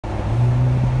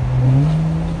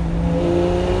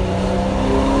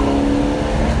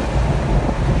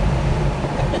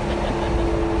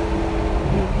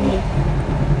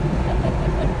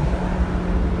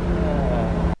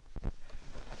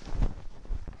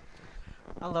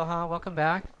Aloha, welcome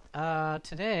back.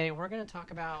 Today we're going to talk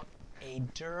about a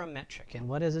Durametric. And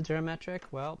what is a Durametric?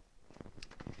 Well,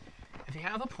 if you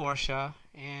have a Porsche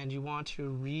and you want to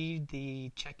read the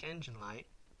check engine light,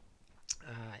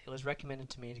 it was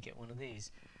recommended to me to get one of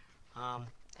these.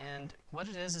 And what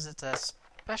it is it's a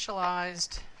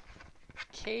specialized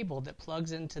cable that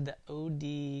plugs into the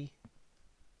OD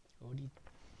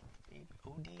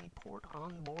port,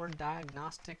 onboard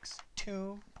Diagnostics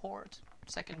 2 port,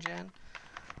 2nd gen.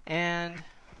 And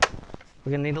we're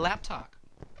going to need a laptop.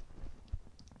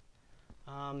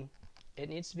 It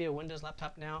needs to be a Windows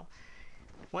laptop now.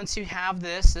 Once you have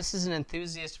this is an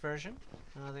enthusiast version.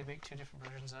 They make two different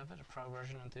versions of it, a pro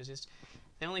version and enthusiast.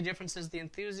 The only difference is the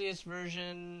enthusiast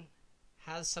version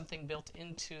has something built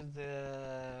into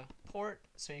the port,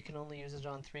 so you can only use it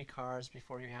on 3 cars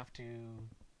before you have to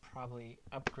probably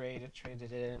upgrade it, trade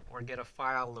it in, or get a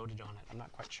file loaded on it. I'm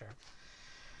not quite sure.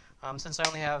 Since I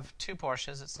only have 2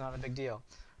 Porsches, it's not a big deal.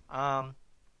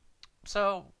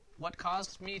 So what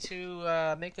caused me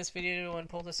to make this video and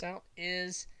pull this out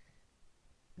is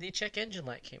the check engine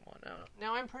light came on.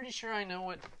 Now I'm pretty sure I know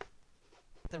what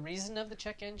the reason of the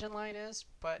check engine light is,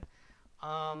 but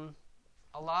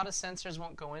a lot of sensors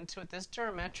won't go into it. This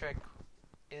Durametric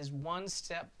is one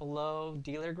step below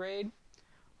dealer grade.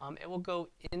 It will go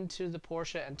into the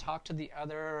Porsche and talk to the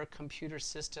other computer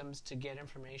systems to get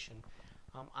information.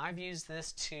 I've used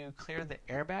this to clear the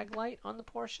airbag light on the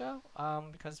Porsche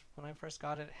because when I first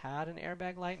got it, it had an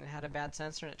airbag light and it had a bad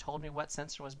sensor, and it told me what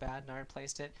sensor was bad, and I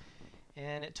replaced it.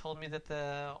 And it told me that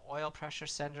the oil pressure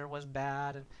sensor was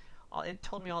bad, and it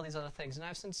told me all these other things. And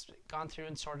I've since gone through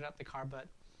and sorted out the car, but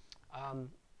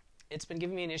it's been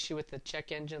giving me an issue with the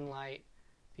check engine light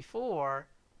before,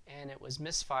 and it was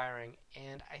misfiring.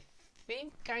 And I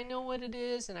think I know what it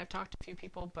is, and I've talked to a few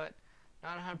people, but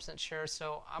not 100% sure.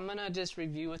 So I'm going to just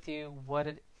review with you what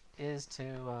it is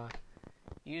to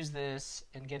use this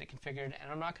and get it configured.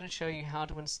 And I'm not going to show you how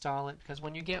to install it, because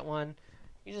when you get one,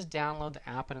 you just download the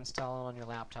app and install it on your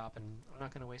laptop. And I'm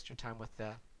not going to waste your time with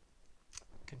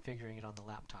configuring it on the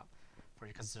laptop for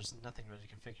you, because there's nothing really to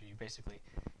configure. You basically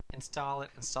install it,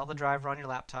 install the driver on your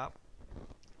laptop,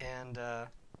 and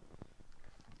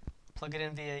plug it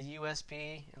in via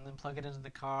USB, and then plug it into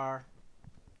the car.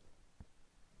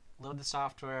 Load the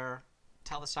software,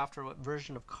 tell the software what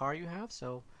version of car you have,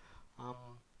 so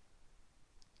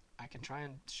I can try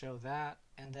and show that,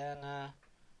 and then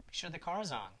be sure the car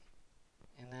is on,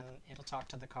 and then it'll talk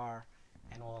to the car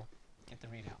and we'll get the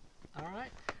readout.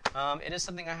 Alright, it is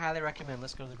something I highly recommend.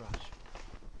 Let's go to the garage.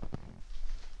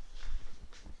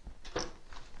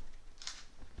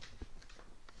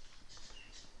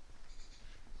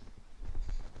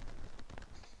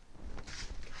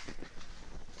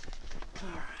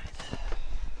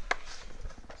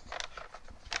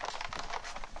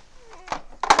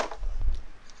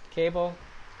 Cable.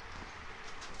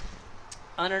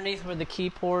 Underneath where the key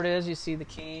port is, you see the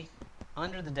key.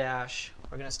 Under the dash,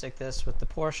 we're going to stick this with the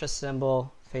Porsche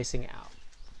symbol facing out.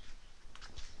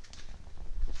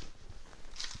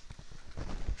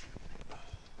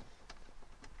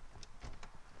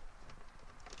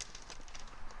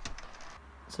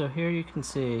 So here you can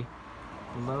see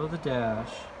below the dash,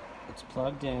 it's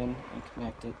plugged in and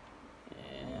connected.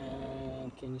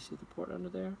 And can you see the port under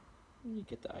there? You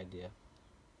get the idea.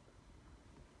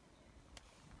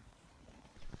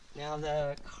 Now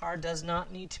the car does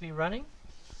not need to be running,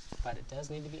 but it does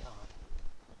need to be on.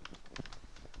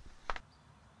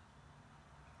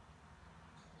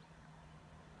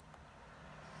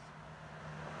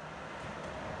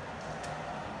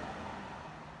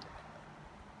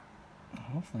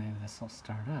 Hopefully this will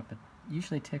start up. It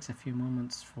usually takes a few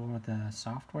moments for the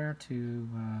software to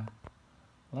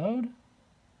load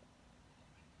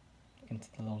into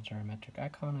the little Durametric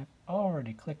icon. I've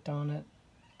already clicked on it,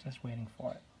 just waiting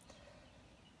for it.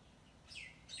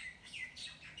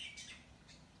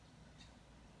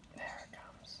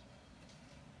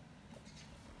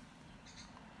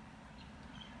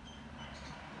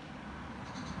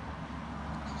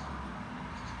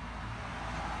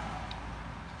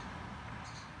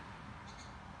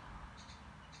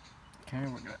 Okay,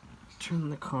 we're going to turn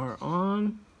the car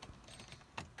on.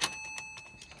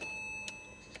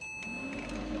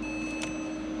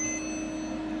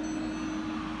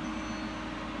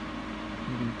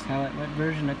 You can tell it what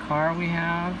version of car we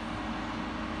have.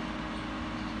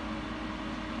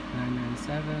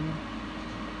 997.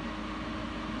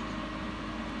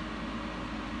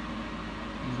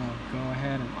 It'll go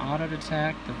ahead and auto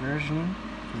detect the version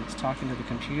because it's talking to the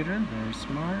computer. Very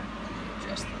smart.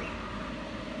 Adjust the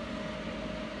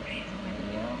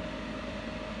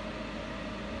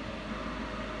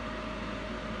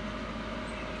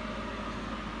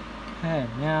Okay,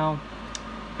 now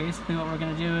basically what we're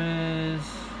going to do is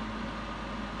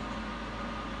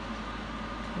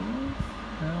tools,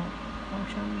 no,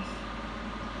 functions.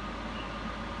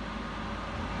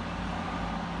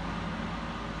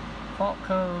 Fault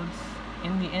codes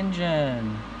in the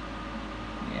engine.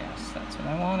 Yes, that's what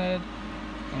I wanted.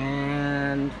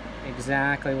 And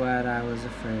exactly what I was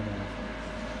afraid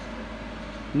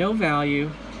of. No value,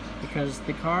 because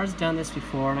the car's done this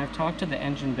before, and I've talked to the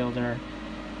engine builder,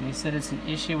 and he said it's an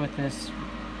issue with this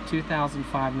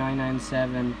 2005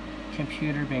 997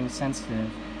 computer being sensitive.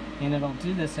 And it'll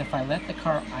do this if I let the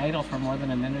car idle for more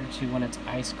than a minute or two when it's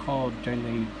ice cold during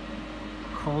the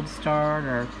cold start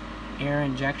or air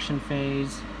injection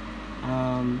phase.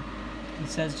 It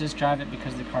says just drive it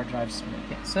because the car drives smooth.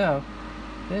 Okay, so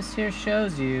this here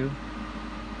shows you,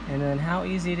 and then how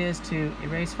easy it is to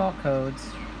erase fault codes.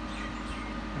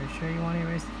 Are you sure you want to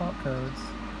erase the fault codes?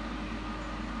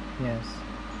 Yes.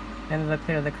 And it'll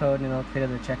clear the code, and it'll clear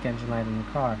the check engine light in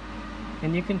the car.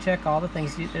 And you can check all the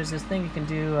things. There's this thing you can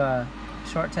do,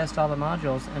 short test all the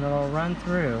modules, and it'll run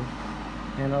through,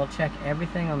 and it'll check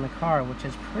everything on the car, which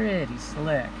is pretty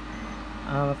slick.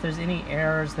 If there's any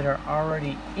errors that are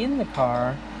already in the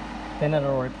car, then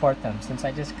it'll report them. Since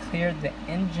I just cleared the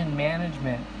engine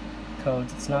management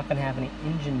codes, it's not going to have any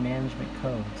engine management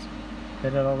codes.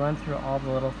 But it'll run through all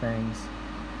the little things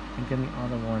and give me all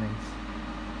the warnings.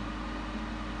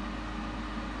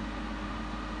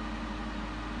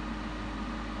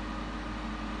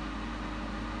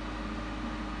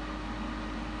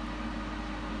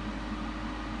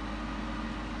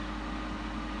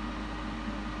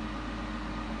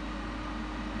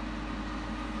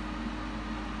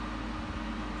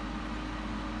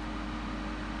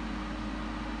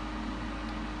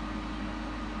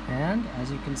 And as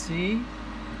you can see,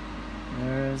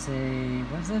 there's a,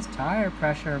 what's this? Tire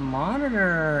pressure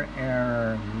monitor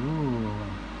error. Ooh,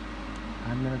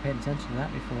 I've never paid attention to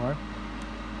that before.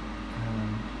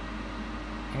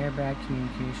 Airbag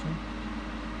communication,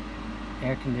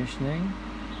 air conditioning.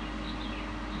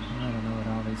 I don't know what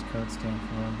all these codes stand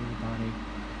for. Wheel body,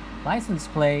 license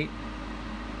plate,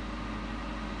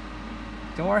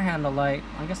 door handle light.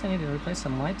 I guess I need to replace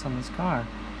some lights on this car.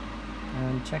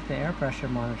 And check the air pressure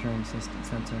monitoring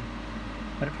sensor.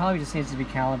 But it probably just needs to be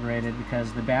calibrated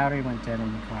because the battery went dead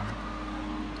in the car.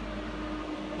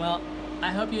 Well,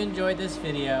 I hope you enjoyed this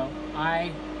video.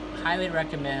 I highly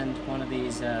recommend one of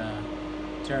these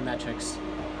Durametrics.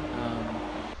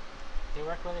 They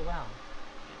work really well.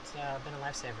 It's been a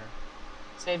lifesaver.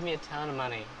 Saved me a ton of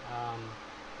money.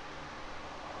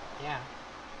 Yeah.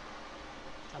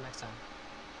 Until next time.